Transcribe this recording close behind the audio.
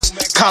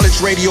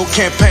college radio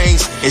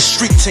campaigns, and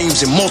street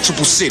teams in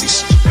multiple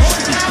cities.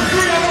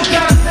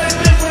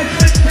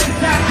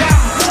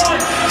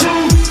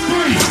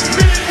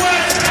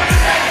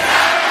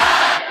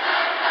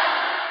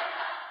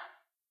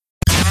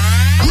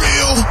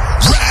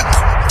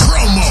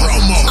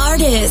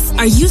 Artists,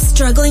 are you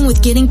struggling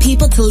with getting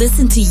people to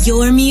listen to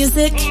your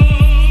music? Do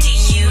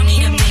you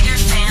need a bigger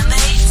fan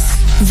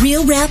base?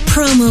 Real Rap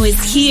Promo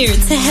is here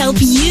to help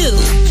you.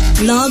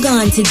 Log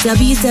on to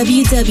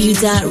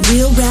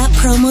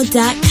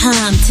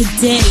www.realrappromo.com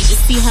today to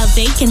see how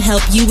they can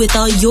help you with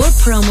all your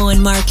promo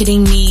and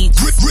marketing needs.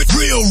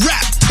 Real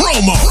Rap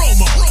Promo.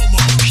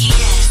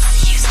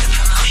 P.S. Use the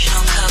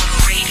promotional code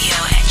RADIO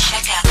at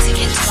checkout to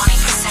get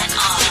 20%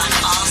 off on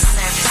all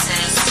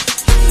services.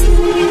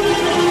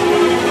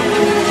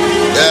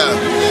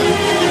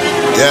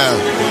 Yeah.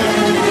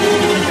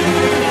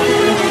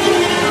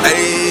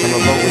 Hey. Turn my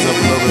vocals up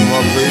a little bit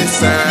more,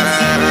 please.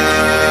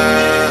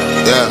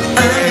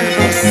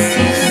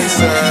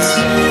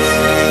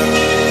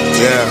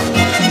 Yeah.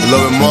 A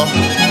little bit more.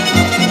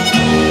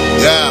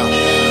 Yeah.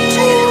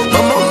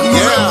 I'm on a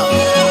new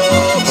level.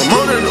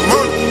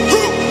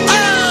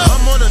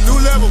 I'm on a new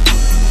level.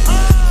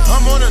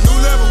 I'm on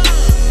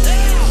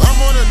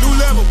a new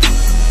level.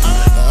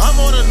 I'm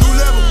on a new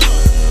level.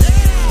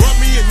 Brought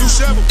me a new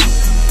shovel.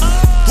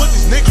 Put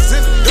these niggas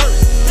in the dirt.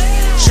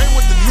 Chain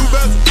with the new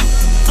bezel.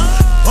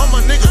 All my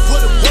niggas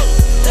put them work.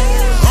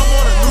 I'm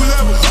on a new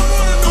level. I'm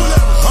on a new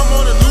level. I'm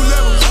on a new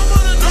level.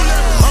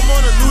 I'm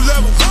on a new level. I'm on a new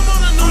level. I'm on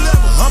a new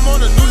level. I'm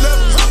on a new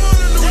level.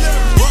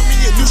 Brought me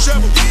a new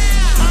shovel.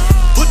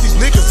 Put these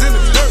niggas in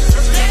the dirt.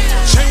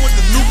 Chain with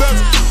the new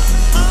bezel.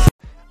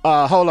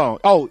 Hold on.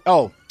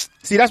 Oh.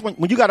 See, that's when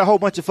you got a whole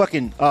bunch of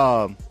fucking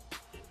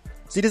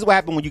see, this is what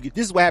happened when you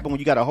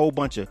got a whole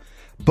bunch of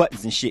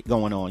buttons and shit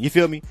going on. You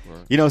feel me? Right.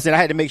 You know what I'm saying? I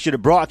had to make sure the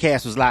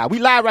broadcast was live. We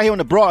live right here on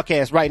the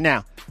broadcast right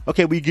now.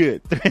 Okay, we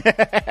good.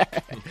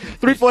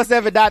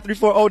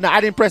 347.3409. I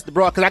didn't press the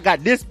broad because I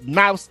got this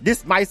mouse,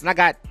 and I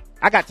got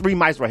 3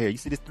 mice right here. You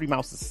see this 3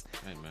 mouses?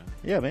 Hey, man.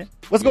 Yeah, man.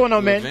 What's going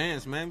on, man?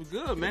 Advanced, man. We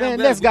good, man. Man,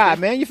 NEX GOD,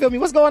 man. You feel me?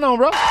 What's going on,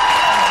 bro?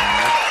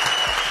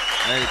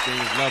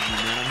 Everything's lovely,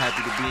 man. I'm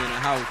happy to be in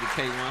the house with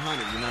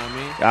K100, you know what I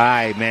mean? All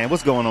right, man.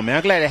 What's going on, man?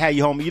 I'm glad to have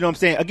you, homie. You know what I'm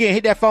saying? Again,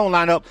 hit that phone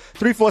line up,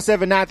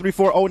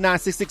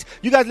 347-934-0966.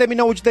 You guys let me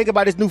know what you think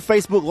about this new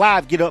Facebook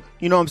Live get up.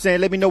 You know what I'm saying?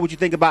 Let me know what you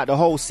think about the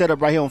whole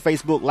setup right here on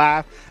Facebook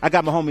Live. I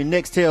got my homie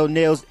Nextel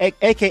Nails,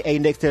 a.k.a.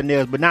 Nextel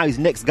Nails, but now he's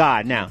NEX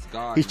GOD now.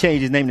 He's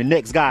changed his name to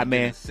NEX GOD,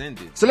 man.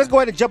 So let's go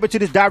ahead and jump into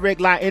this direct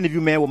line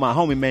interview, man, with my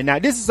homie, man. Now,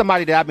 this is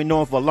somebody that I've been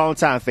knowing for a long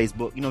time,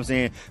 Facebook. You know what I'm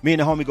saying? Me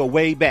and the homie go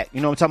way back. You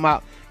know what I'm talking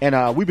about?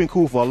 And we've been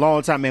cool for a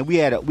long time, man. We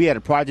had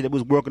a project that we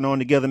was working on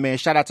together, man.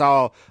 Shout out to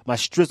all my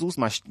Strizzles,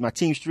 my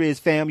Team Striz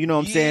fam. You know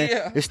what I'm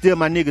saying? It's still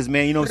my niggas,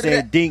 man. You know what I'm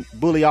saying? Dink,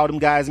 Bully, all them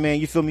guys, man.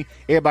 You feel me?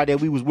 Everybody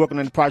that we was working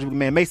on the project with,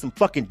 man, made some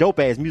fucking dope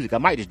ass music. I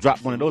might just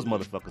drop one of those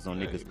motherfuckers on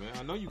niggas. Man,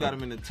 I know you got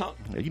them in the tuck.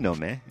 You know,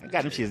 man. I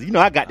got them shits. You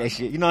know, I got that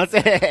shit. You know what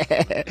I'm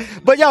saying?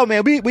 But yo,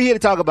 man, we here to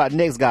talk about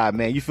NEX GOD,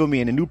 man. You feel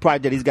me? And the new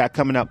project he's got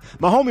coming up.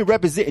 My homie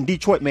representing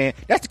Detroit, man.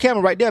 That's the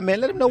camera right there,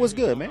 man. Let him know what's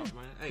good, man.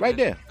 Hey, right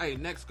there. Hey,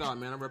 NEX GOD,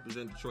 man. I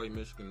represent Detroit,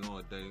 Michigan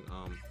all day. You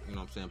know what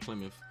I'm saying?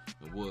 Plymouth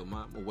and Wood.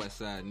 I'm a West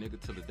Side nigga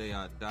till the day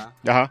I die.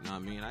 You know what I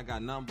mean? I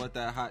got nothing but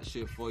that hot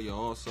shit for you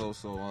also.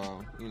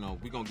 So, you know,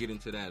 we going to get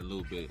into that a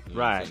little bit. You know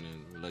right. And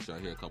we'll let y'all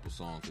hear a couple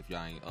songs if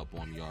y'all ain't up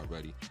on me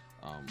already.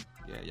 Yeah,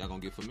 y'all going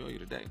to get familiar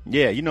today.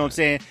 Yeah, you know what I'm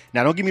saying?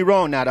 Now, don't get me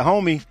wrong. Now, the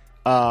homie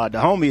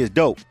is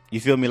dope.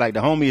 You feel me? Like,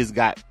 the homie has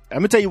got... I'm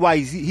going to tell you why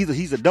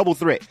he's a double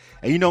threat.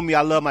 And you know me,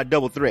 I love my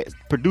double threats.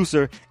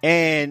 Producer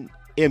and...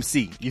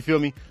 MC, you feel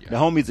me? Yeah. The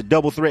homie's a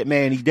double threat,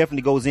 man. He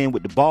definitely goes in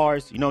with the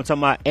bars, you know what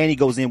I'm talking about? And he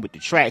goes in with the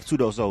tracks too,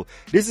 though. So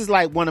this is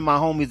like one of my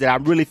homies that I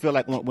really feel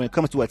like when it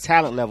comes to a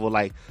talent level,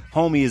 like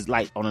homie is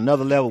like on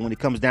another level when it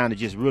comes down to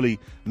just really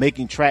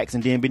making tracks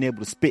and then being able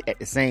to spit at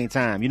the same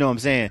time. You know what I'm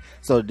saying?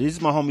 So this is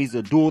my homie. He's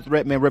a dual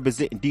threat, man,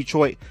 representing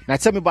Detroit. Now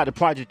tell me about the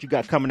project you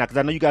got coming out, because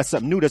I know you got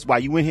something new. That's why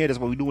you in here. That's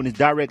why we're doing this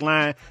direct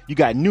line. You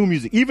got new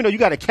music, even though you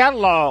got a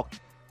catalog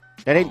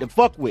that ain't to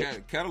fuck with.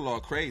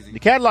 Catalog crazy. The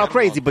catalog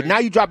crazy, but now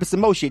you dropping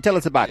some more shit. Tell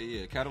us about it.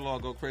 Yeah,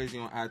 catalog go crazy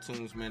on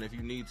iTunes, man. If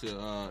you need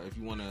to, if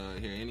you want to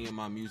hear any of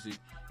my music,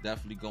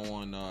 definitely go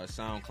on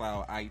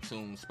SoundCloud,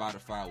 iTunes,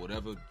 Spotify,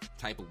 whatever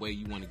type of way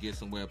you want to get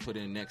somewhere. Put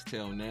in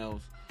Nextel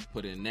Nails,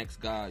 put in NEX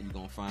GOD, you're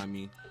going to find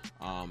me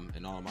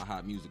and all my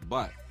hot music.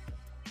 But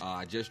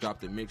I just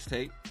dropped a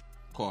mixtape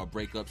called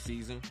Breakup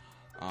Season.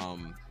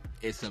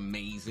 It's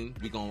amazing.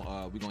 We're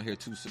gonna hear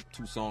two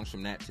songs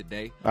from that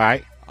today. All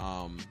right.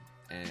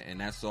 And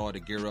that's all to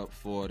gear up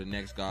for the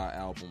NEX GOD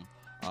album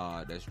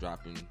that's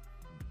dropping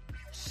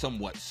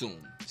somewhat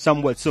soon.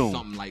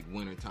 Something like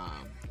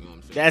wintertime. You know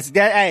what I'm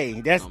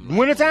saying? That's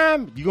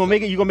wintertime. Like, you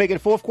gonna make it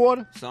fourth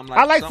quarter?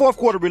 I like fourth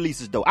quarter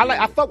releases though.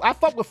 I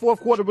fuck with fourth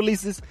quarter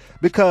releases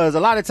because a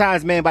lot of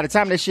times, man, by the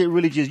time that shit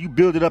really just you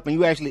build it up and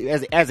you actually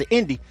as an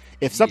indie,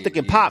 if something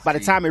can pop, by the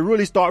time it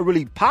really start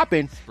really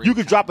popping, you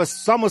could drop a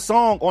summer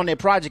song on that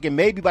project, and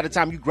maybe by the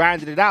time you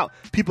grinded it out,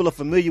 people are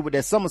familiar with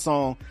that summer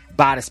song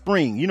by the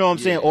spring, you know what I'm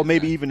saying? Or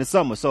maybe even the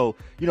summer. So,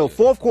 you know,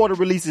 fourth quarter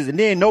releases, and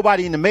then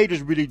nobody in the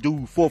majors really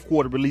do fourth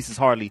quarter releases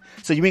hardly.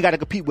 So you ain't got to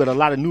compete with a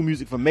lot of new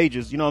music from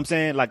majors, you know what I'm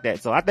saying? Like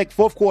that. So I think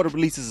fourth quarter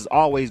releases is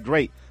always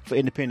great for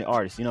independent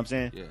artists, you know what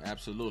I'm saying? Yeah,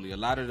 absolutely. A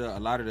lot of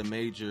the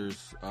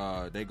majors,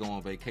 they go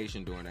on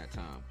vacation during that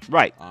time.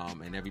 Right.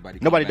 And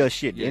nobody does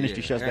shit. The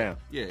industry shuts down.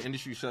 Yeah,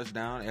 industry shuts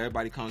down.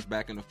 Everybody comes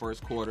back in the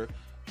first quarter,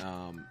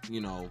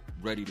 you know,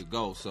 ready to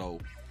go. So,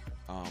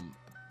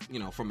 you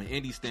know, from an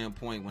indie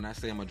standpoint, when I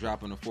say I'm gonna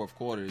drop in the fourth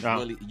quarter, it's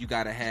really you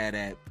gotta have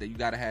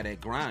that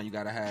grind. You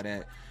gotta have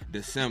that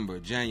December,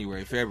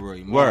 January,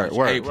 February, March,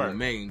 April,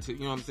 May. Until,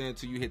 you know what I'm saying?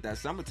 Until you hit that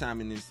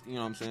summertime in this, you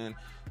know what I'm saying?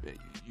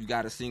 You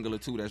got a single or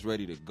two that's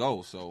ready to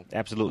go. So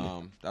absolutely,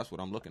 that's what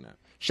I'm looking at.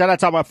 Shout out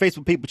to all my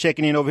Facebook people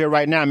checking in over here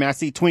right now, man. I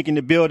see Twink in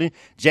the building,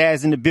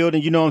 Jazz in the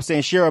building. You know what I'm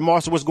saying? Sharon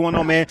Marshall, what's going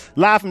on, man?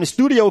 Live from the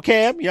studio,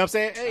 Cam. You know what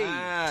I'm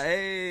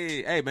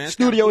saying? Hey, man.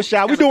 Studio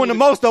shot. We doing the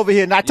most over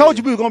here. And I told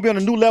you we were going to be on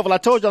a new level. I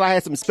told y'all I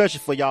had something special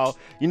for y'all.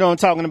 You know what I'm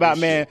talking about,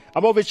 man.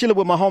 I'm over here chilling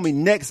with my homie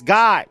NEX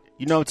GOD.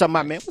 You know what I'm talking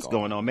about, man? What's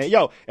going on, man?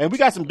 Yo, and we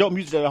got some dope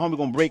music that the homie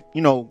going to break,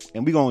 you know,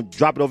 and we going to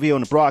drop it over here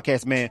on the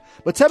broadcast, man.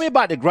 But tell me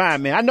about the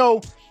grind, man. I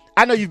know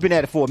you've been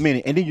at it for a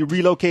minute, and then you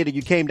relocated.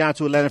 You came down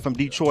to Atlanta from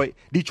Detroit.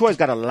 Detroit's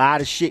got a lot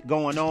of shit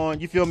going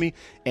on. You feel me?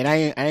 And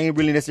I ain't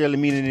really necessarily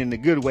meaning it in a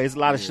good way. It's a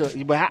lot of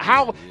shit. But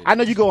how? I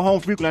know you go home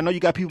frequently. I know you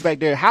got people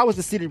back there. How is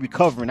the city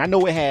recovering? I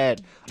know it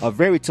had a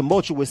very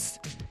tumultuous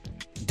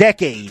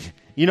decade.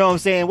 You know what I'm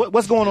saying?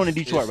 What's going on in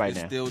Detroit right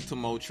now? It's still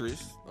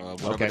tumultuous.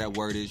 Whatever that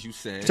word is you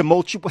said.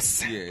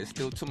 Tumultuous. Yeah, it's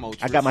still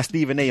tumultuous. I got my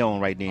Stephen A on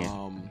right then. You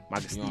know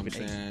what I'm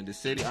saying? The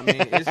city, I mean,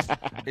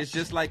 it's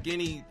just like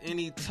any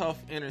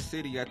tough inner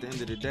city at the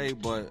end of the day,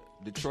 but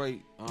Detroit,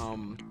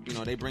 you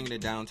know, they bringing the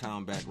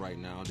downtown back right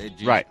now.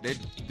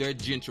 They're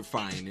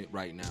gentrifying it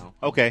right now.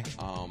 Okay.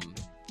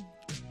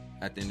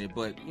 At the end,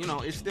 but you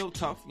know, it's still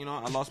tough. You know,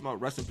 I lost my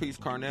rest in peace,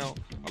 Carnell.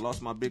 I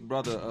lost my big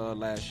brother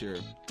last year.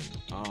 You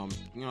know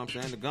what I'm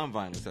saying? The gun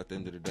violence at the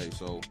end of the day.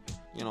 So,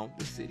 you know,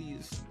 the city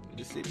is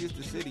the city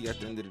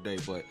at the end of the day.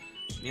 But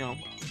you know,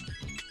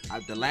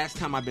 the last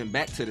time I've been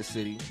back to the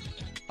city,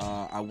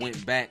 I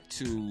went back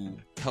to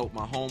help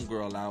my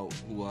homegirl out,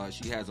 who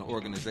she has an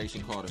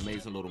organization called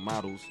Amazing Little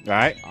Models. All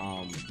right.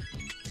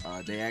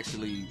 They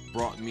actually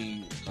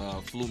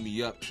flew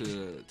me up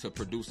to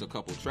produce a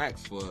couple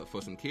tracks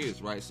for some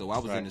kids, right? So I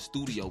was in the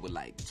studio with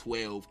like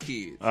 12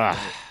 kids. Right?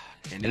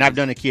 And I've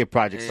done a kid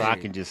project, so I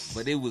can just.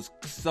 But it was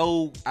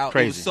so crazy.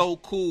 It was so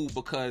cool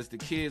because the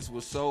kids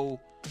were so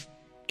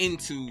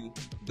into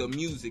the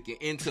music and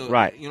into,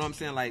 right. You know what I'm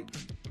saying? Like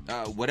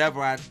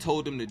whatever I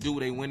told them to do,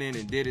 they went in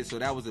and did it. So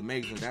that was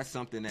amazing. That's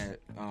something that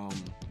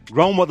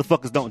grown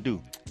motherfuckers don't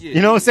do. Yeah,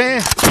 you know what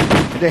I'm saying?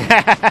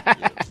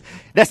 Yeah.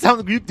 That's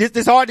something.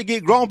 It's hard to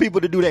get grown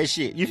people to do that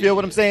shit. You feel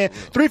what I'm saying?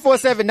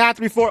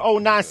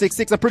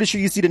 347-934-0966. I'm pretty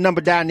sure you see the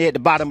number down there at the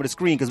bottom of the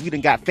screen because we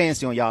done got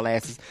fancy on y'all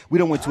asses. We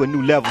done went to a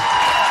new level.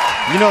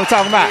 You know what I'm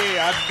talking about?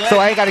 Yeah, so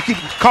I ain't got to keep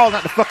calling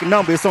out the fucking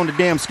number. It's on the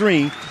damn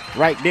screen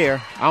right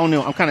there. I don't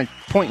know. I'm kind of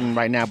pointing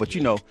right now, but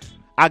you know,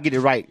 I'll get it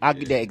right. I'll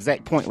get that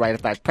exact point right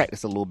if I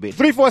practice a little bit.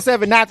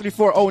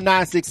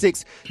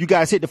 347-934-0966. You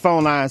guys hit the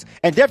phone lines.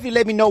 And definitely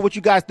let me know what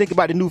you guys think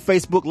about the new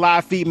Facebook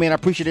live feed, man. I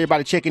appreciate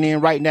everybody checking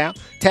in right now.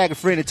 Tag a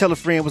friend and tell a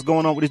friend what's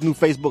going on with this new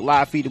Facebook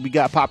live feed that we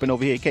got popping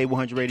over here at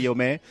K100 Radio,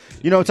 man.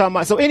 You know what I'm talking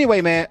about? So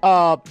anyway, man,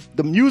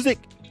 the music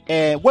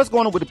and what's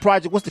going on with the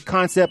project, what's the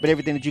concept and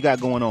everything that you got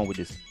going on with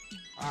this?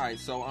 All right,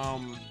 so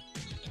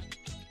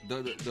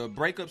the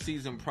breakup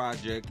season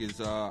project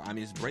is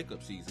it's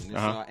breakup season.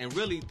 It's, and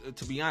really,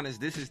 to be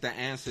honest, this is the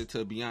answer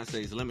to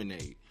Beyonce's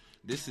Lemonade.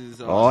 This is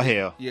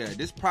hell. Yeah,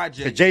 this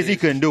project. Jay-Z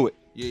couldn't do it.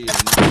 Yeah.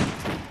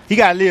 He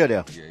gotta live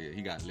there. Yeah,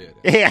 he gotta live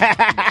there.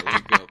 Yeah.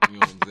 You know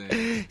what I'm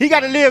saying? He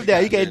gotta live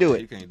there. He can't do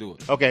it. He can't do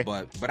it. Okay.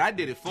 But I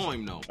did it for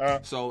him though.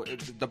 So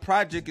the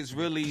project is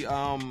really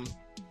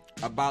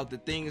about the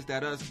things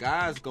that us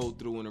guys go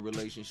through in a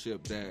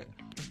relationship that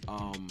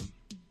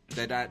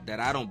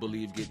I don't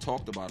believe get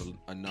talked about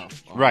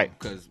enough. Right.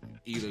 Because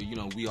either, you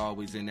know, we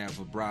always in that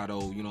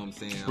vibrato, you know what I'm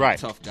saying? Right.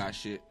 Tough guy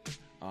shit.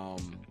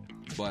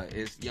 But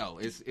it's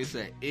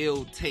an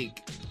ill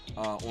take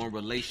on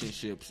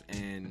relationships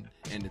and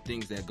the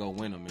things that go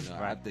in them. And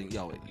I think,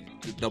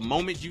 the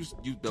moment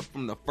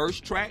from the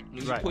first track,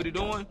 when you put it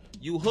on,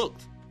 you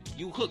hooked.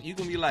 You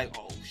can be like,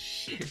 oh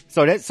shit.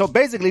 So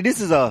basically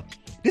this is a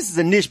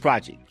niche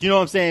project. You know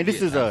what I'm saying?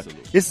 This is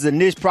a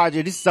niche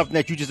project. This is something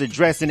that you just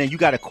addressing, and you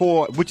got a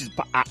core, which is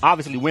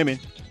obviously women.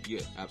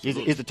 Yeah,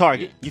 absolutely. Is the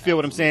target. Yeah, you feel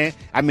what I'm saying?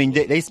 I mean,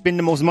 they spend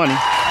the most money.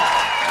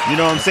 You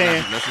know what I'm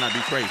saying? Let's not be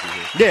crazy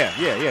here.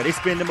 Yeah. They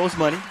spend the most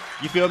money.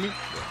 You feel me?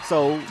 Yeah.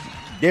 So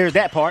there's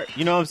that part.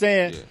 You know what I'm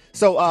saying? Yeah.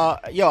 So,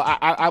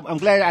 I'm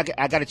glad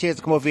I got a chance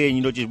to come over here and,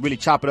 you know, just really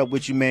chop it up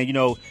with you, man. You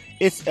know,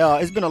 it's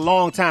been a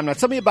long time. Now,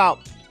 tell me about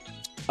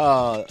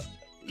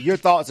your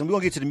thoughts, and we're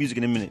going to get to the music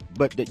in a minute,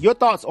 but your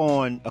thoughts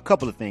on a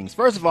couple of things.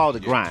 First of all, the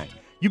grind.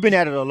 You've been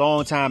at it a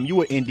long time. You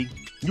were indie.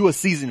 You a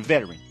seasoned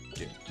veteran,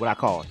 what I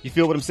call it. You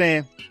feel what I'm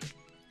saying?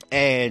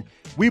 And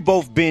we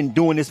both been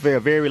doing this for a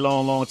very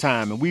long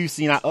time, and we've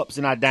seen our ups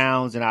and our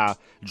downs and our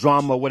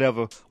drama,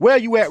 whatever. Where are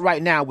you at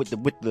right now with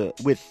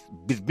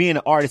being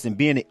an artist and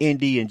being an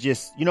indie and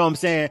just, you know what I'm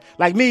saying?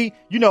 Like me,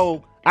 you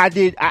know,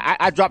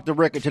 I dropped the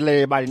record to let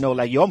everybody know,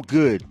 like, yo, I'm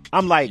good.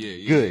 I'm like,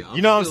 good.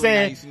 You know what I'm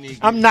saying? Nice,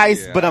 I'm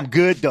nice, but I'm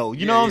good though.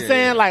 You know what I'm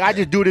saying? Like, I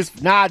just do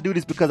this. Now I do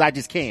this because I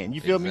just can.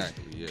 You feel me?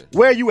 Yeah.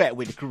 Where are you at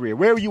with the career?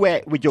 Where are you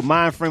at with your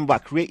mind frame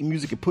about creating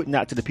music and putting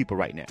out to the people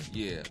right now?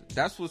 Yeah,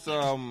 that's what's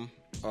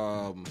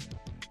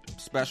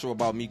special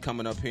about me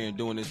coming up here and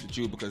doing this with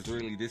you, because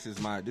really this is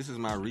my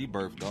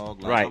rebirth,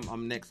 dog. Like, right.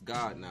 I'm NEX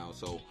GOD now,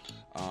 so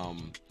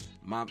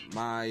my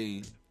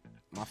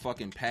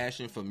fucking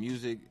passion for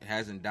music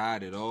hasn't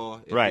died at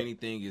all. If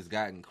anything, it's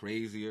gotten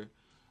crazier.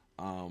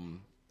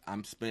 I'm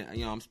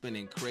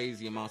spending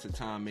crazy amounts of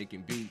time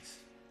making beats,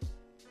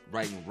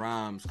 writing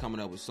rhymes,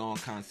 coming up with song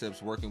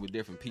concepts, working with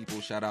different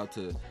people. Shout out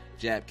to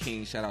Jab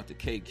King, shout out to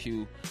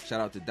KQ,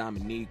 shout out to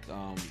Dominique.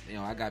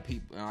 I got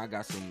people. I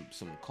got some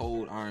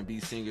cold R&B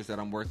singers that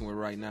I'm working with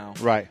right now.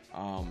 Right.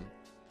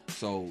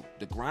 So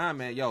the grind,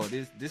 man. Yo,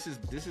 this is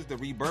the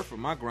rebirth of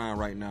my grind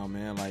right now,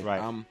 man. Like,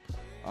 right. I'm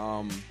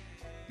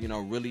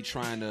really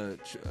trying to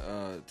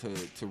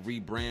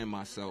rebrand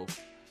myself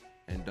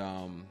and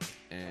go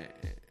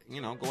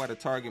at a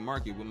target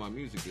market with my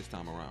music this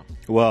time around.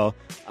 Well,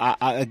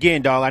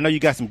 again, dog, I know you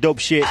got some dope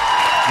shit.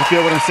 You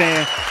feel what I'm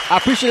saying? I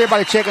appreciate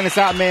everybody checking us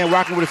out, man,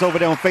 rocking with us over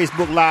there on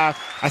Facebook Live.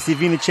 I see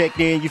Vina checked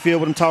in. You feel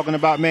what I'm talking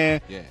about,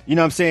 man? Yeah. You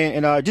know what I'm saying?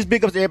 And just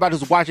big ups to everybody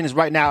who's watching us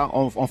right now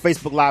on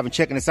Facebook Live and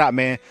checking us out,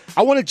 man.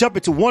 I want to jump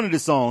into one of the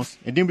songs,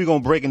 and then we're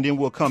going to break, and then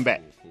we'll come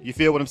back. You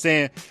feel what I'm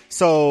saying?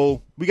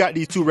 So we got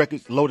these two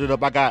records loaded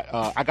up. I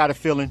got a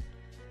feeling,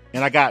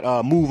 and I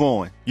got Move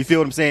On. You feel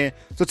what I'm saying?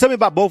 So tell me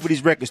about both of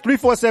these records.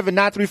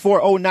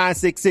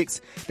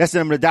 347-934-0966. That's the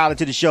number to dial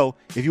into the show.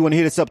 If you want to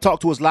hit us up, talk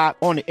to us live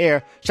on the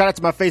air. Shout out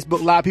to my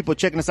Facebook Live people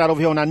checking us out over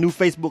here on our new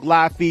Facebook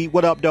Live feed.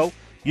 What up, though?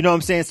 You know what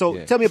I'm saying?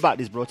 So tell me about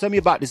this, bro. Tell me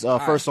about this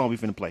first song we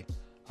finna play.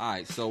 All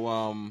right.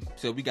 So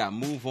we got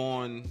Move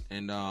On,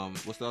 and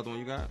what's the other one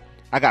you got?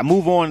 I got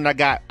Move On, and I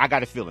got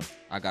a feeling.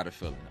 I got a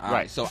feeling. All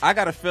right. So I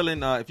got a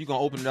feeling. If you're gonna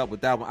open it up with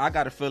that one, I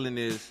got a feeling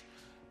is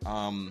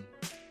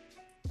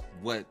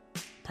what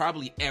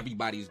probably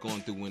everybody's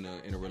going through in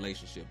a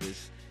relationship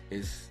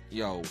is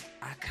yo,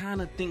 I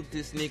kind of think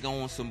this nigga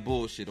on some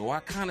bullshit, or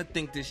I kind of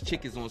think this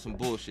chick is on some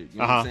bullshit. You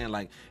know what I'm saying?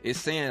 Like, it's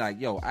saying like,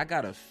 yo, I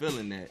got a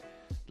feeling that,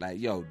 like,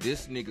 yo,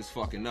 this nigga's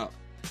fucking up.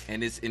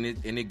 And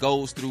it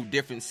goes through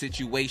different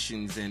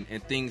situations and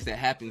things that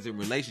happens in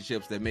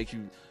relationships that make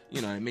you,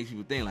 it makes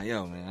people think like,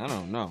 yo, man, I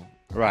don't know.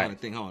 Right. I gotta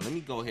think, hold on, let me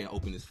go ahead and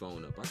open this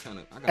phone up. I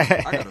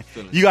got a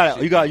feeling. you got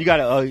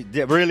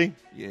really?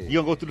 Yeah. You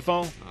gonna go through the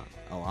phone?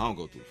 I don't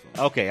go through the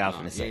phone. Okay, I was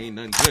gonna say. Ain't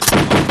nothing good in the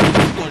phone.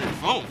 It's going to the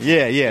phone.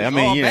 Yeah. It's I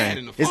mean, all bad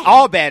in the phone. It's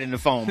all bad in the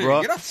phone,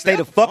 bro. Stay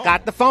the fuck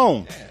out the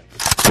phone. Yeah.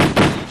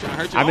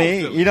 I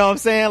mean, you know what I'm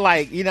saying?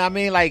 Like, you know what I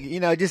mean? Like,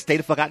 just stay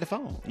the fuck out the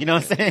phone. You know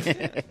what I'm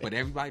saying? But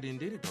everybody didn't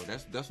did it though.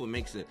 That's what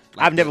makes it.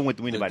 Like, I've never went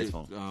through anybody's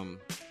phone.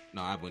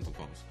 No, I went through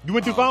phones. You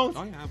went through phones?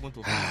 Oh yeah, I went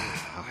through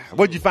phones.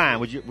 What'd you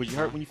find? Was you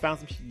hurt when you found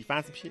some shit? You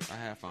find some shit? I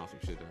have found some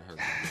shit that hurt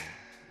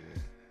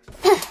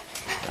me.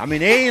 I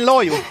mean, they ain't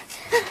loyal.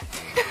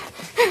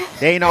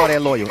 They ain't all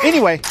that loyal.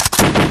 Anyway.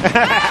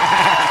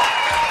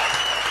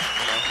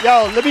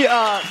 Yo, let me,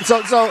 all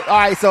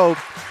right, so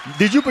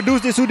did you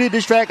produce this? Who did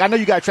this track? I know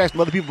you got tracks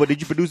from other people, but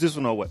did you produce this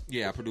one or what?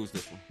 Yeah, I produced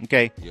this one.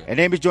 Okay. Yeah. And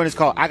then this joint is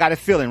called I Got a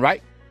Feeling,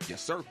 right?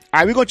 Yes, sir. All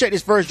right, we're going to check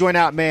this first joint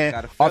out,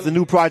 man, off the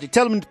new project.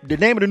 Tell them the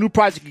name of the new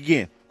project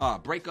again.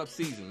 Breakup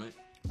Season, man.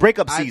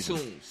 Breakup Season.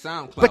 iTunes,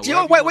 SoundCloud. But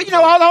hold on. Wait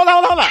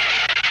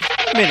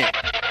a minute.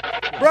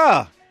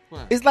 Bruh.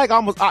 What? It's like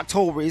almost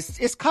October.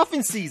 It's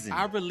cuffing season.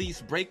 I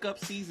released Breakup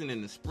Season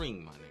in the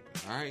spring, my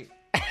nigga. All right?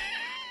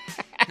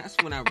 That's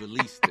when I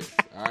released this,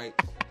 all right?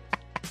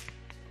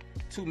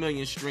 2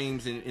 million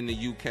streams in the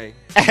UK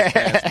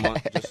last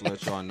month, just to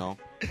let y'all know.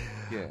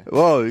 Yeah.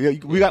 Whoa,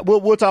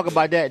 we'll talk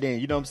about that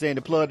then. You know what I'm saying?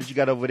 The plug that you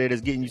got over there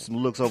that's getting you some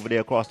looks over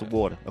there across the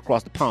water,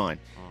 across the pond,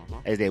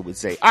 as they would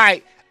say. All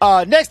right,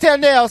 Next Tell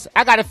Nails,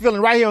 I Got a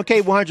Feeling right here on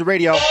K100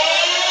 Radio.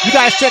 You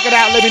guys check it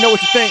out. Let me know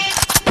what you think.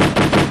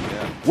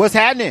 Yeah. What's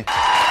happening?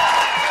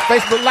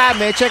 Facebook Live,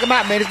 man. Check them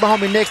out, man. It's my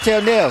homie Next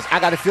Tell Nails. I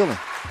Got a Feeling.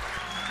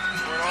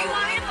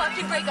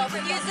 Break up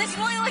with you. Is this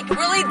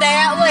really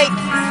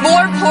that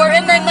more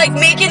important than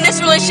making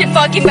this relationship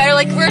fucking better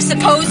like we're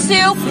supposed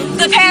to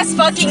the past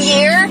fucking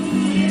year?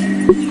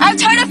 I'm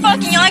tired of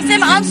fucking like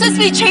them. I'm supposed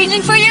to be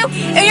changing for you,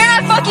 and you're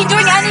not fucking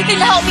doing anything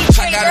to help me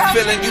change. I got a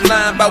feeling you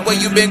lying about where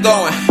you been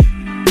going.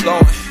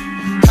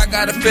 I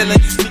got a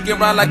feeling you sneaking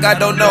around like I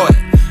don't know it.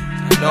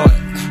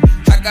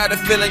 I got a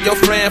feeling your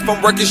friend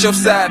from work is your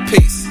side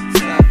piece.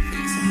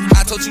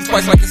 I told you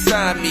twice like a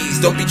Siamese.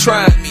 Don't be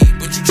trying me,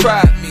 but you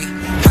tried me.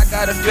 I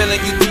got a feeling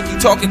you think you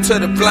talking to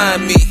the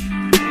blind me.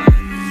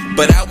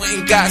 But I went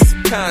and got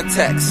some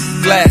contacts,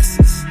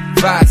 glasses,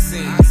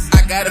 vaccines.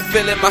 I got a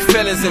feeling my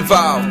feelings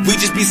involved. We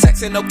just be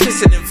sexing, no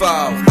kissing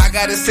involved. I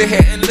gotta sit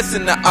here and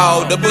listen to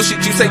all the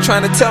bullshit you say,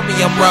 trying to tell me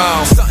I'm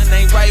wrong. Something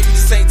ain't right, we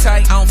just ain't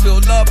tight. I don't feel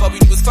love, all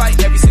we do is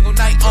fight every single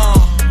night.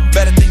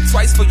 Better think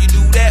twice before you do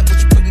that.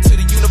 What you put into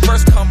the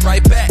universe, come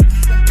right back.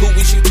 Who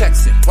is you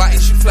texting? Why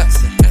is you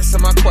flexing? Answer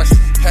my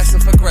question.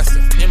 Passive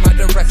aggressive in my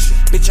direction.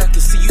 Bitch, I can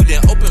see you,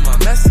 then open my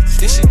message.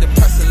 This shit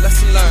depressing,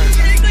 lesson learned.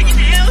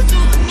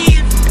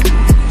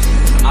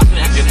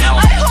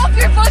 I hope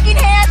you're fucking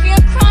happy.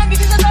 I'm crying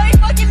because that's all you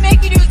fucking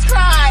make me do is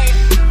cry.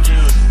 Dude,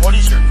 what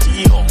is your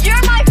deal?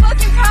 You're my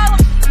fucking problem.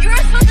 You were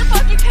supposed to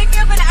fucking pick me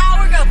up an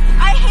hour ago.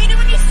 I hate it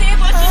when you say a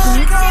bunch of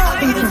shit. I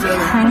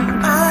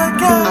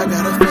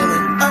got a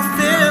feeling. I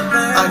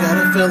got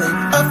a feeling.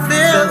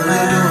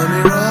 You're doing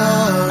me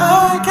wrong.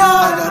 I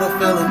got a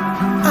feeling.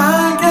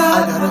 I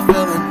got a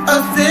feeling.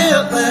 You're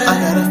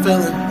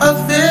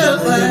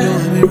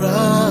doing me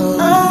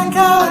wrong. I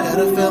got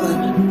a feeling.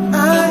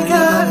 I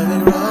got a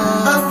feeling.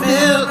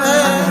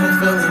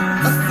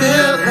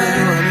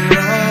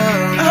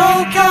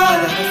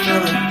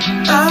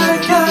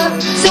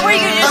 So are you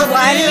just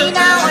lying to me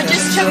now and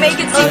just to make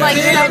it seem like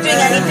you're not doing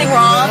anything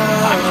wrong?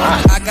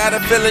 I got a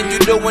feeling you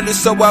doing it,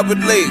 so I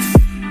would leave.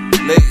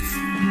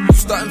 You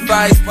starting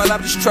fights while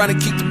I'm just trying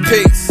to keep the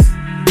peace.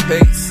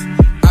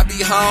 I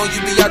be home,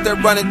 you be out there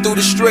running through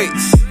the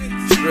streets.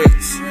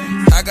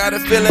 I got a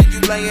feeling you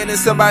laying in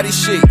somebody's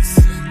sheets.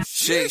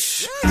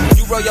 Sheesh.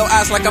 You roll your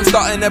eyes like I'm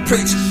starting to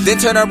preach, then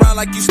turn around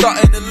like you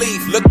starting to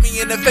leave. Look me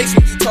in the face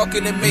when you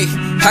talking to me.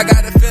 I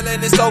got a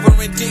feeling it's over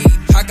indeed.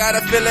 I got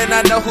a feeling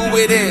I know who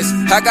it is.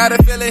 I got a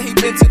feeling he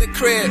been to the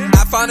crib.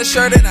 I found a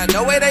shirt and I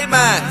know it ain't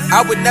mine.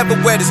 I would never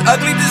wear this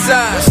ugly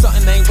design.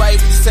 Something ain't right,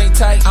 we just ain't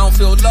tight. I don't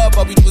feel love,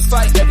 all we do is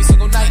fight every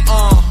single night.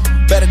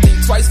 Better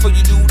think twice before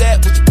you do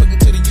that. What you put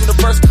into the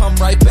universe, come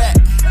right back.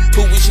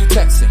 Who is you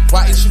texting?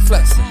 Why is you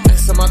flexing?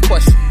 Answer my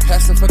question.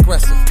 Passive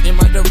aggressive in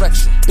my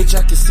direction. Bitch,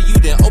 I can see you,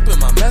 then open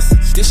my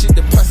message. This shit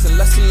depressing,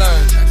 lesson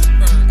learned.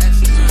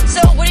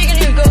 So what are you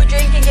gonna do? Go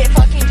drink and get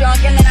fucking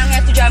drunk and then I'm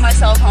gonna have to drive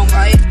myself home,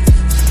 right?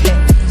 So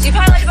you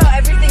probably lied about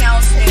everything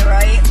else today,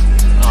 right?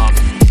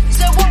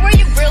 So what were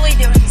you really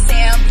doing,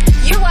 Sam?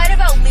 You lied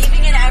about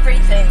leaving and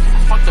everything.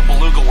 Fuck the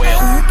beluga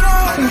whale.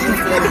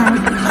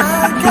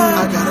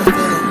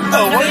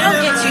 Oh, no, you don't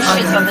give two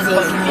shits about this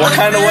fucking What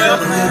kind of whale?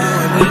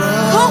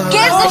 Who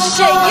gives a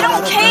shit? You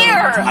don't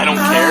care. I don't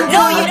care.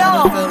 No, you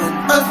don't.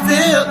 I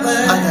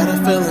got a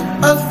feeling.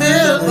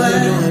 You're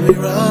doing me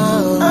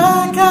wrong. I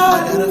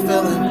got a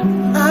feeling.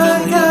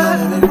 I got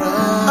a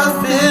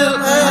feeling.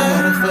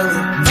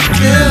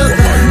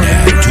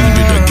 Tuned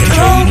into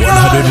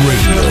K100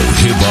 Radio,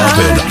 hip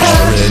hop and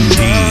R&B.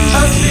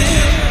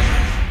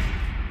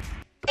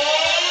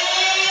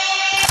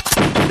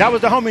 That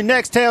was the homie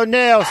Next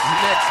Nails.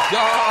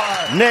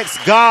 Next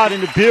God in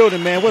the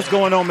building, man. What's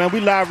going on, man? We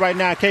live right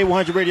now,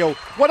 K100 Radio.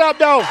 What up,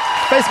 though?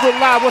 Facebook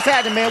Live. What's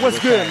happening, man? What's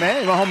good,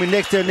 man? My homie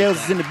Next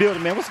Nails is in the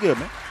building, man. What's good,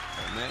 man?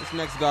 Man, it's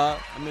Next God.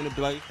 I'm in the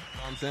Blake. You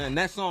know what I'm saying?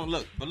 That song,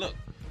 look,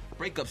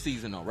 breakup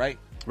season though, right?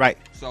 Right.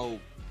 So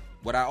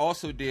what I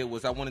also did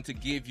was I wanted to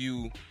give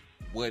you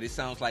what it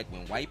sounds like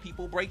when white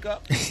people break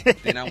up.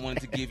 Then I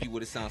wanted to give you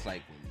what it sounds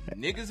like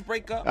when niggas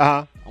break up.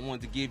 I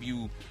wanted to give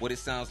you what it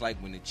sounds like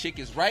when the chick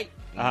is right,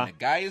 when the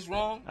guy is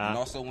wrong, and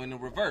also when the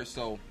reverse.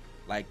 So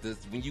like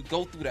when you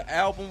go through the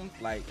album,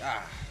 like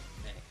man.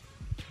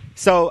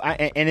 So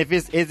and if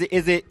is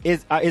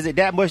it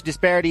that much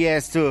disparity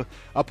as to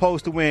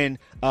opposed to when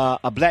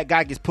a black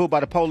guy gets pulled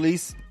by the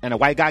police and a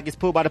white guy gets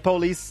pulled by the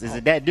police? Is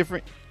it that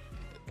different?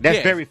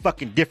 That's very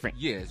fucking different.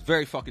 Yeah, it's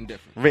very fucking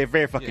different. Very,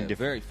 very fucking different.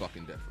 Very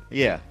fucking different.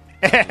 Yeah.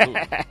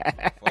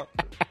 What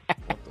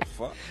the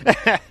fuck?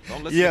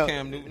 Don't listen to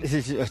Cam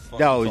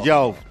Newton.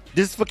 Yo,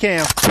 this is for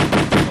Cam.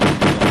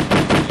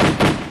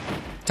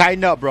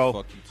 Tighten up, bro.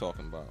 What the fuck you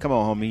talking about? Come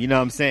on, homie. You know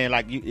what I'm saying?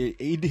 Like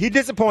he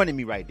disappointed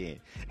me right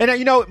then. And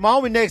you know, my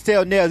homie Next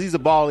Nails, he's a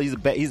baller.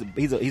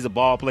 He's a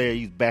ball player.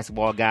 He's a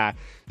basketball guy.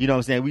 You know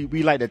what I'm saying?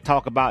 We like to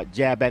talk about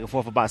jab back and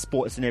forth about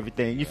sports and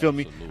everything. You feel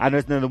me? I know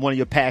it's another one of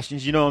your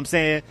passions. You know what I'm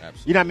saying?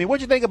 Absolutely. You know what I mean?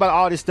 What you think about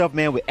all this stuff,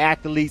 man, with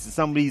athletes and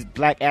some of these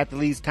black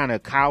athletes kind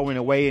of cowering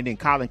away, and then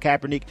Colin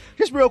Kaepernick?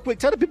 Just real quick,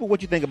 tell the people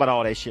what you think about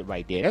all that shit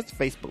right there. That's the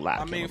Facebook Live.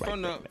 I mean,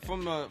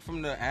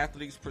 from the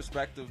athlete's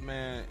perspective,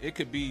 man, it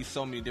could be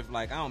so many different.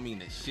 Like, I don't mean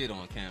to shit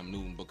on Cam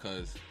Newton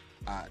because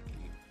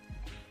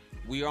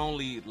we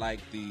only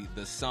like the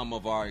sum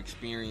of our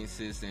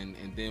experiences, and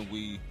then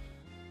we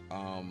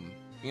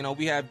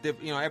we have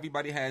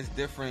everybody has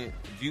different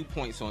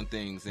viewpoints on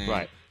things,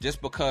 and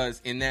just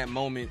because in that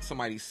moment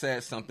somebody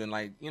says something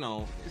like,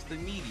 it's the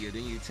media,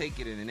 then you take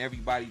it and then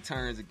everybody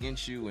turns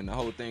against you and the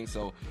whole thing.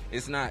 So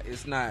it's not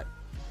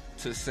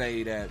to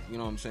say that, you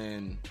know what I'm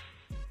saying,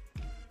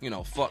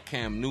 fuck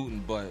Cam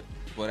Newton, but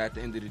at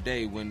the end of the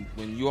day, when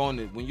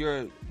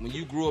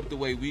you grew up the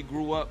way we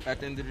grew up,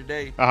 at the end of the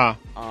day,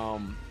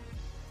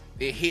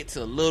 it hits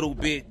a little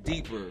bit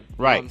deeper. You know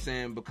what I'm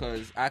saying?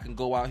 Because I can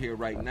go out here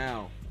right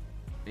now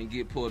and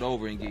get pulled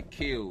over and get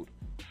killed.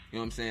 You know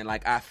what I'm saying?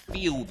 Like, I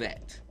feel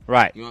that.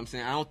 Right. You know what I'm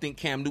saying? I don't think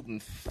Cam Newton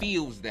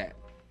feels that.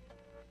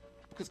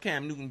 because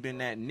Cam Newton been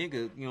that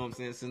nigga, you know what I'm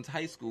saying, since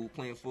high school,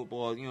 playing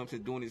football, you know what I'm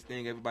saying, doing his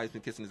thing. Everybody's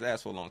been kissing his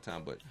ass for a long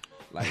time, but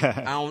like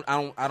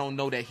I don't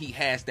know that he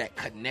has that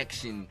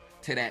connection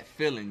to that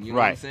feeling. You know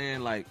what I'm saying?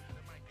 Like,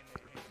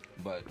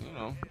 but you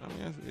know, I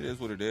mean, it is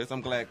what it is.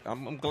 I'm glad.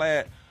 I'm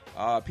glad.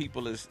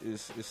 People is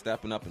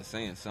stepping up and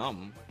saying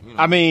something. You know,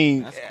 I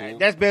mean, that's cool.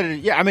 That's better.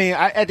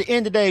 At the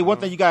end of the day, one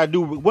thing you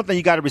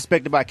gotta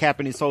respect about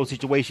Cap in this whole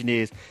situation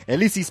is at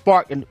least he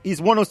sparked, and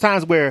it's one of those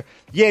times where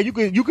you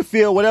can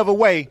feel whatever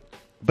way,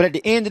 but at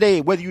the end of the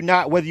day, whether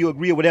you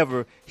agree or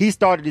whatever, he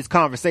started this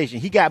conversation.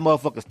 He got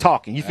motherfuckers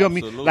talking. You feel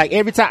me? Like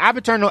every time I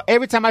turn on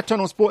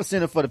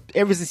SportsCenter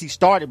ever since he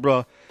started,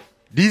 bro,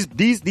 these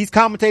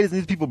commentators and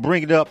these people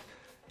bring it up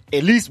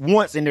at least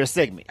once in their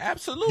segment.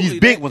 Absolutely. These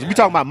big ones. We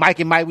talking about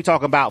Mike and Mike. We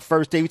talking about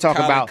First Day. We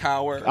talking Colin about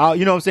Cowherd.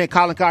 You know what I'm saying?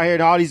 Colin Cowherd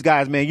and all these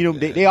guys, man. You know,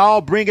 they all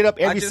bring it up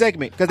every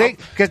segment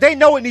because they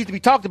know it needs to be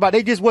talked about.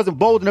 They just wasn't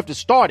bold enough to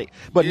start it.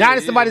 But now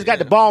that somebody's got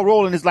the ball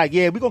rolling, it's like,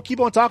 we're gonna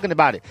keep on talking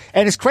about it.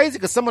 And it's crazy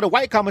because some of the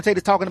white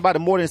commentators talking about it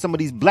more than some of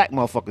these black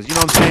motherfuckers. You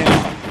know what I'm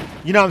saying?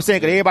 You know what I'm saying?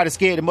 Because everybody's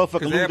scared the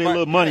motherfucker lose their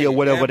little money or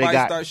whatever they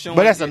got.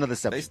 But that's another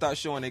subject. They start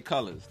showing their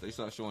colors.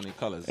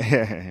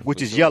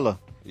 Which is yellow.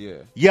 Yeah.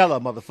 Yellow,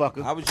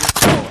 motherfucker. I was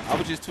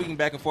just tweeting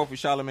back and forth with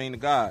Charlamagne the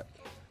God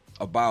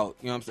about,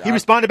 you know what I'm saying? He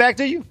responded back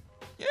to you?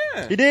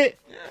 Yeah. He did?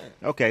 Yeah.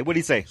 Okay, what'd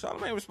he say?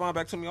 Charlamagne responded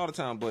back to me all the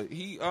time, but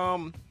he,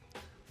 I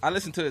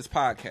listened to his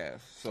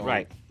podcast. So,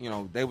 you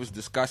know, they was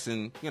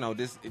discussing, you know,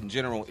 this in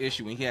general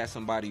issue, and he had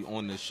somebody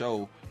on the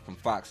show from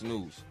Fox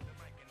News.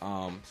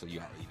 So you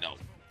already know.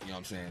 You know what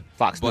I'm saying?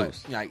 Fox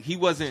News. Like, he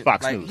wasn't,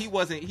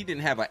 he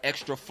didn't have an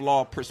extra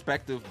flawed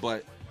perspective,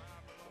 but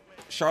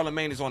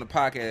Charlamagne is on the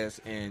podcast,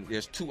 and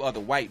there's two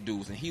other white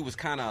dudes, and he was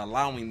kind of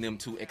allowing them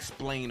to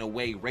explain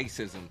away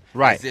racism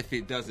as if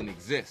it doesn't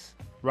exist.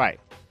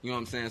 Right. You know what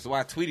I'm saying? So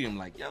I tweeted him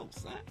like, yo,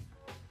 son,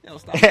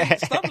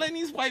 stop letting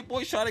these white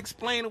boys try to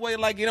explain away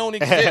like it don't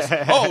exist.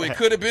 Oh, it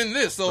could have been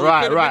this. So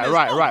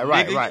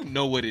right. You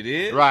know what it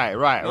is.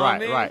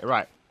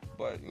 Right.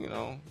 But, you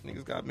know,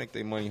 niggas got to make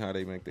their money how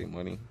they make their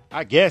money.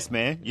 I guess,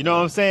 man. You know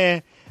what I'm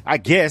saying? I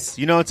guess.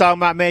 You know what I'm talking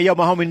about, man? Yo,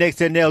 my homie Next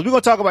 10 Nails. We're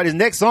going to talk about his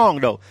next song,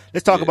 though.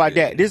 Let's talk about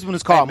that. This one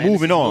is called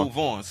Moving On. Move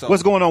On. So,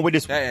 what's going on with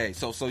this one? Hey,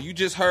 so you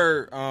just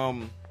heard,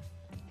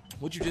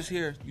 what'd you just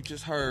hear? You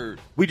just heard.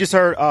 We just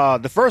heard,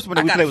 the first one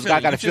that we played was I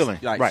Got a Feeling.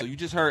 Right. So you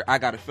just heard I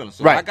Got a Feeling.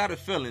 So I Got a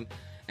Feeling,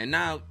 and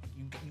now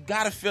you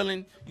got a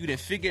feeling, you done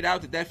figured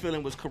out that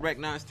feeling was correct.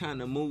 Now it's time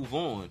to move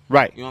on.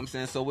 Right. You know what I'm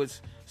saying? So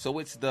it's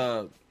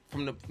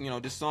from the, you know,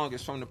 this song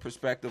is from the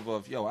perspective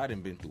of, yo, I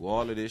done been through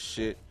all of this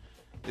shit.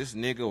 This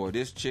nigga or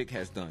this chick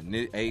has done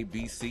A,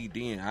 B, C,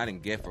 D, and I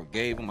didn't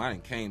forgave him. I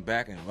didn't came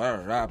back and blah,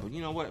 blah, blah. But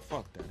you know what?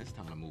 Fuck that. It's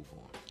time to move on.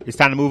 It's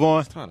time to move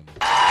on? It's time to move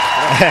on.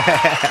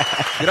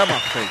 Get out my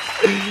face.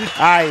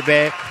 All right,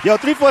 man. Yo,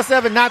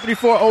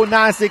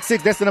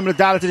 347-934-0966. That's the number to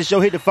dial into the show.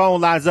 Hit the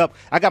phone lines up.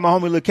 I got my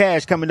homie Lil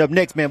Cash coming up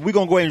next, man. We're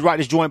going to go ahead and rock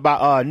this joint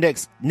by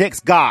NEX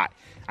GOD.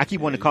 I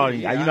keep wanting to call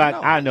him.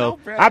 I know.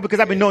 Because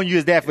I've been knowing you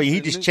as that for you.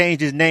 He just changed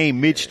his name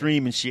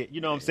midstream and shit.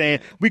 You know what I'm saying?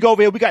 We go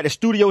over here. We got the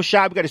studio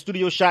shot. We got the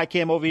studio shot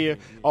cam over here.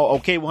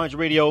 K100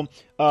 Radio.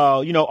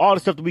 You know, all the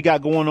stuff that we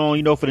got going on,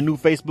 you know, for the new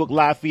Facebook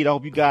live feed. I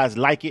hope you guys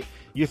like it.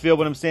 You feel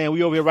what I'm saying?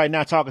 We over here right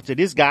now talking to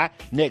this guy,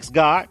 NEX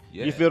GOD.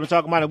 Yeah. You feel what I'm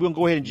talking about? And we're going to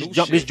go ahead and just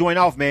jump this joint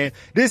off, man.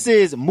 This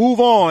is Move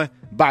On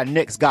by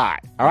NEX GOD.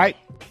 All right?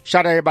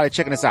 Shout out to everybody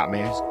checking us out,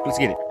 man. Let's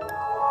get it.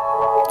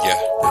 Yeah.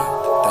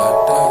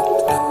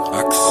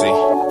 I can see.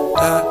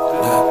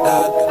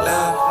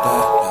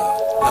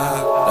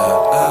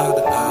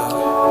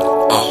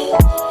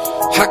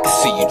 I can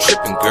see you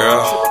tripping,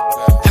 girl.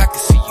 I can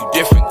see you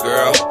different,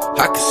 girl.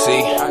 I can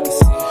see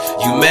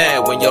you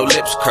mad when your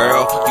lips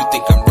curl. You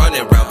think I'm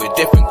running around with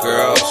different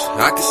girls.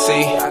 I can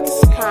see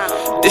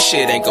this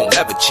shit ain't gonna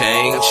ever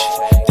change.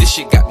 This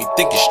shit got me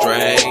thinking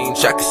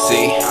strange. I can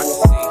see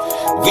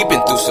we've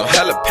been through some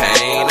hella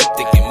pain. I'm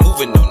thinking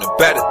moving on to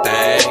better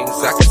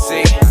things. I can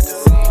see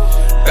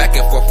back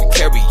and forth we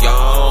carry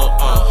on.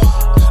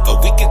 A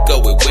week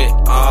ago it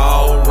went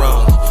all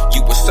wrong.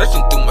 You were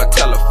searching through my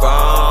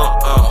telephone.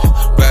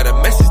 Read a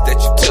message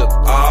that you took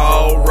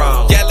all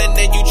wrong. Yelling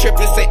and you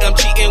tripping, say I'm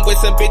cheating with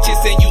some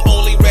bitches, and you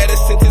only read a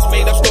sentence,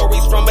 made up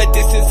stories from a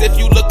distance. If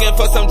you looking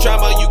for some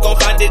drama, you gon'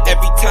 find it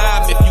every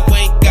time. If you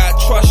ain't got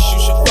trust, you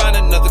should find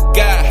another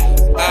guy.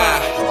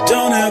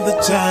 Don't have the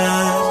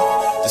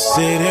time to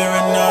sit here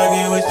and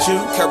argue with you.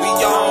 Carry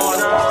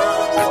on.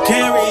 I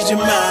can't read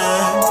your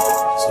mind,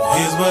 so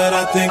here's what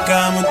I think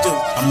I'ma do.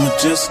 I'ma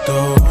just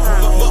go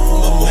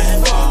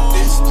man, fuck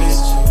this bitch.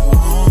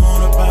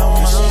 On about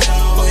my shit,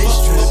 always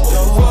tripped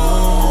over.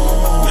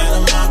 Man,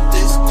 I'm out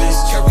this bitch.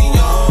 Carry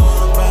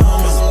on. About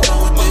my I'm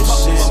done with this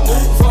shit.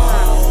 Move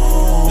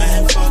on.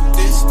 Man, fuck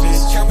this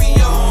bitch. Carry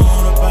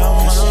on. About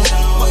my shit,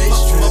 always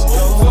tripped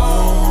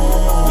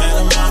over. Man,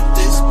 I'm out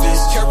this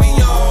bitch. Carry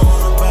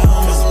on. About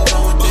my I'm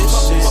done with this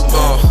shit.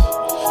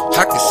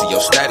 I can see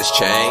your status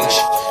change.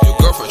 Your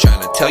girlfriend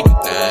trying to tell you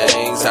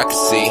things. I can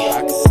see.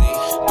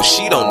 but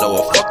she don't know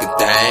a fucking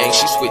thing.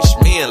 She switched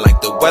me in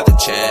like the weather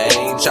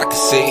change. I can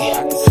see,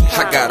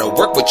 I gotta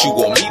work, but you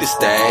want me to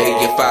stay.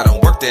 If I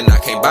don't work, then I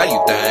can't buy you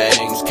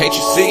things. Can't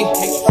you see?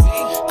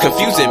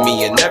 Confusing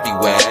me in every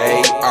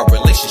way. Our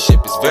relationship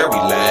is very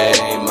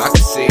lame. I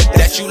can see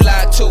that you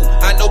lied too.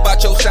 I know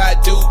about your side,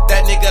 dude.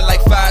 That nigga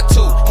like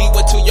 5'2". He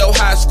went to your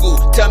high school.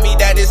 Tell me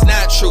that it's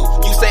not true.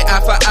 You say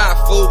eye for eye,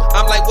 fool.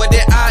 I'm like, what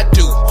did I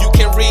do? You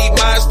can read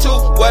minds too.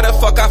 Where the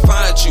fuck I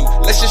find you?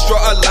 Let's just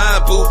draw a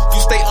line, boo. You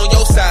stay on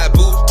your side,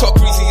 boo. Talk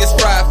greasy as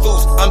fried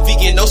foods. I'm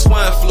vegan, no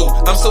swine flu.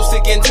 I'm so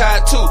sick and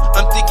tired too.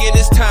 I'm thinking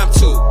it's time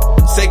to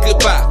say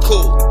goodbye,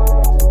 cool.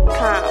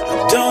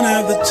 I don't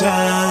have the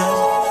time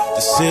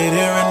to sit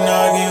here and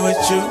argue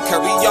with you.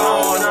 Carry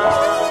on.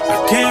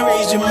 I can't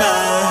read your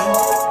mind,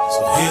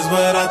 so here's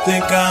what I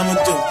think I'ma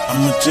do.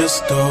 I'ma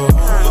just go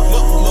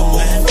home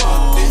and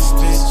fuck this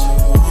bitch.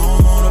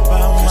 On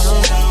about my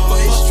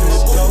always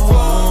trip. Go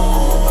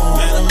home,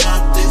 man, I'm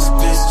out this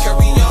bitch.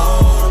 Carry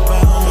on.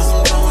 About cause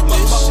I'm done with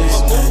this shit.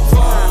 Move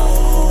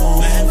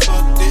on, man,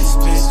 fuck this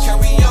bitch.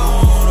 Carry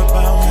on.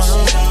 About my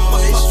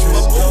always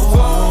trip. Go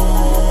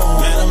home,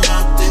 man, I'm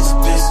out this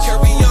bitch.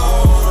 Carry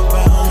on.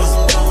 About cause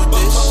I'm done with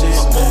this shit.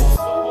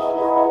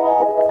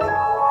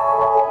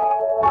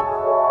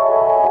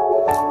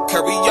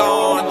 Carry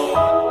on.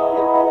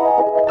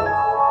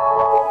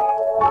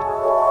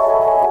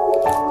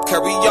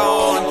 Carry on. Carry on.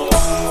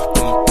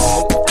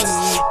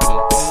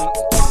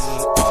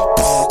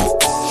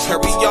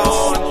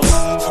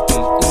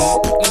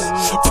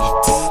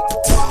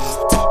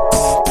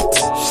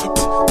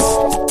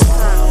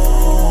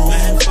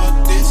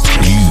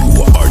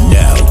 You are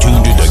now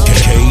tuned into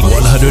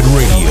K100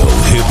 Radio,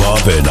 Hip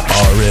Hop and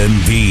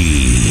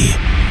R&B.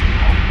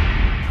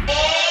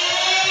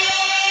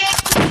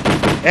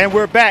 And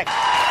we're back.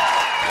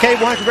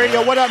 K100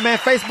 Radio, what up, man?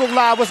 Facebook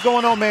Live, what's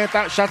going on, man?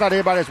 Shout out to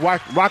everybody that's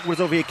rocking with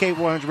us over here at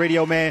K100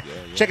 Radio, man.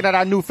 Yeah. Checking out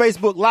our new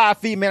Facebook Live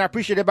feed, man. I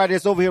appreciate everybody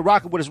that's over here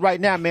rocking with us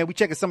right now, man. We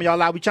checking some of y'all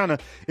live. It's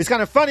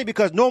kind of funny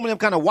because normally I'm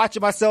kind of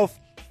watching myself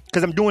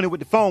because I'm doing it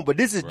with the phone, but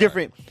this is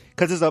different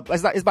because it's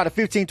about a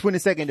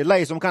 15-20 second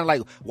delay. So I'm kind of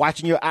like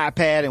watching your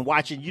iPad and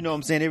watching, you know what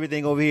I'm saying,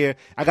 everything over here.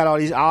 I got all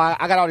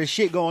this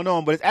shit going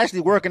on, but it's actually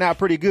working out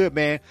pretty good,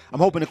 man. I'm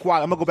hoping the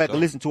quality, I'm gonna go back and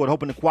listen to it,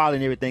 hoping the quality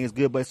and everything is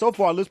good. But so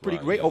far it looks pretty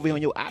great over here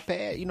on your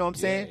iPad, you know what I'm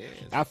saying?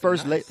 Our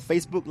first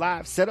Facebook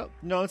Live setup,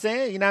 you know what I'm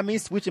saying? You know what I mean?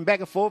 Switching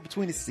back and forth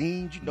between the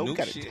scenes, you know, we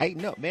gotta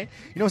tighten up, man.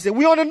 You know what I'm saying?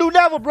 We on a new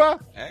level, bro.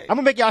 Hey. I'm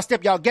gonna make y'all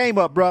step y'all game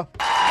up, bro.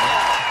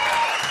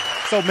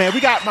 So, man, we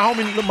got my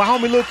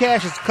homie Lil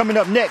Cash is coming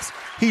up next.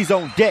 He's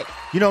on deck.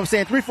 You know what I'm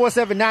saying?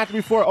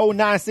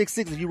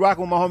 347-934-0966. If you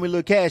rocking with my homie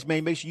Lil Cash,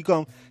 man, make sure you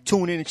come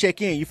tune in and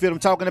check in. You feel what I'm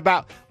talking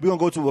about? We're going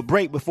to go to a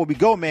break before we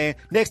go, man.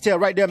 Next tell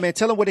right there, man.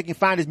 Tell them where they can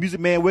find this music,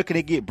 man. Where can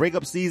they get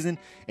breakup season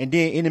and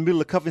then in the middle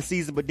of cuffing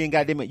season, but then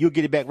goddamn it, you'll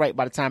get it back right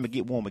by the time it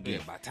get warm again.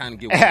 Yeah, by the time it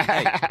get warm.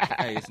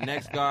 hey, it's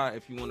NEX GOD.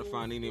 If you want to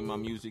find any of my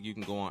music, you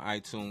can go on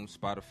iTunes,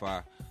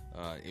 Spotify.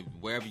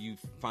 Wherever you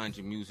find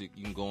your music,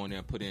 you can go in there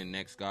and put in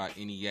NEX GOD,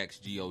 NEX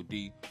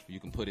GOD. You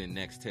can put in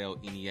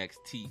Nextel,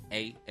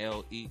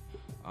 NEXTALE.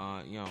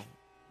 You know,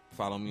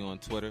 follow me on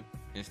Twitter,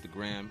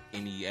 Instagram,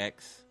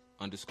 NEX_GOD,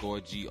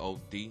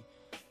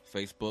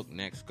 Facebook,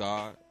 NEX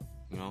GOD.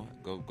 You know,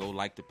 go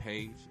like the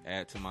page,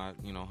 add to my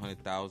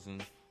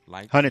 100,000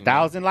 likes.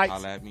 100,000 likes?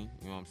 Holla at me.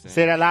 You know what I'm saying?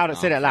 Say that louder.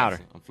 Say that louder.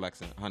 I'm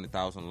flexing.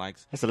 100,000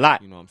 likes. That's a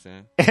lot. You know what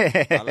I'm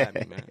saying? Holla at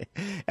me, man.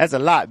 That's a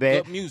lot,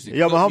 man. Good music.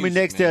 Yo, my homie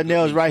Nextel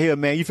Nails right here,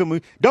 man. You feel me?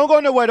 Don't go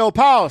nowhere, though.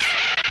 Pause.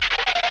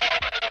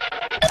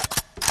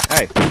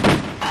 Hey.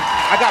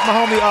 I got my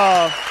homie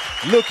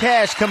Lil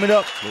Cash coming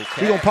up.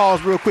 We're going to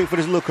pause real quick for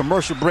this little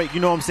commercial break.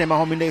 You know what I'm saying?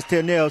 My homie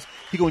Nextel Nails.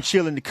 He going to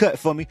chill in the cut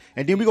for me.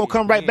 And then we're going to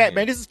come right back,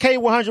 man. This is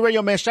K100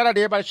 Radio, man. Shout out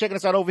to everybody checking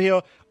us out over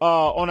here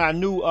on our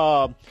new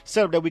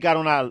setup that we got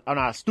on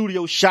our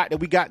studio shot that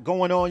we got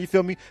going on. You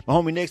feel me? My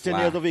homie Nextel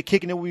Nails over here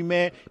kicking it with me,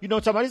 man. You know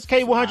what I'm talking about? This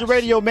is K100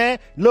 Radio, man.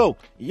 Lil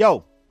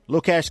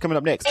Cash coming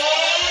up next.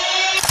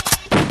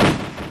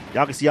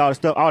 Y'all can see all the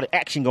stuff, all the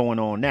action going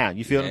on now.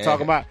 You feel what I'm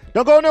talking about?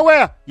 Don't go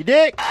nowhere. You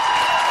dig?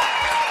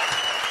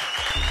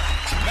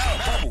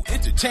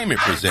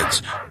 Entertainment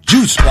presents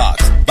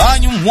Juicebox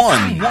Volume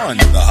 1,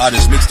 the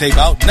hottest mixtape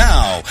out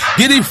now.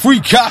 Get a free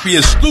copy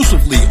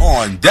exclusively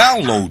on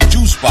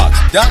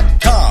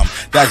downloadjuicebox.com.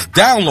 That's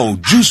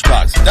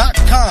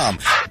downloadjuicebox.com.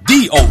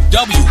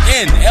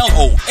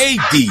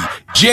 DOWNLOAD.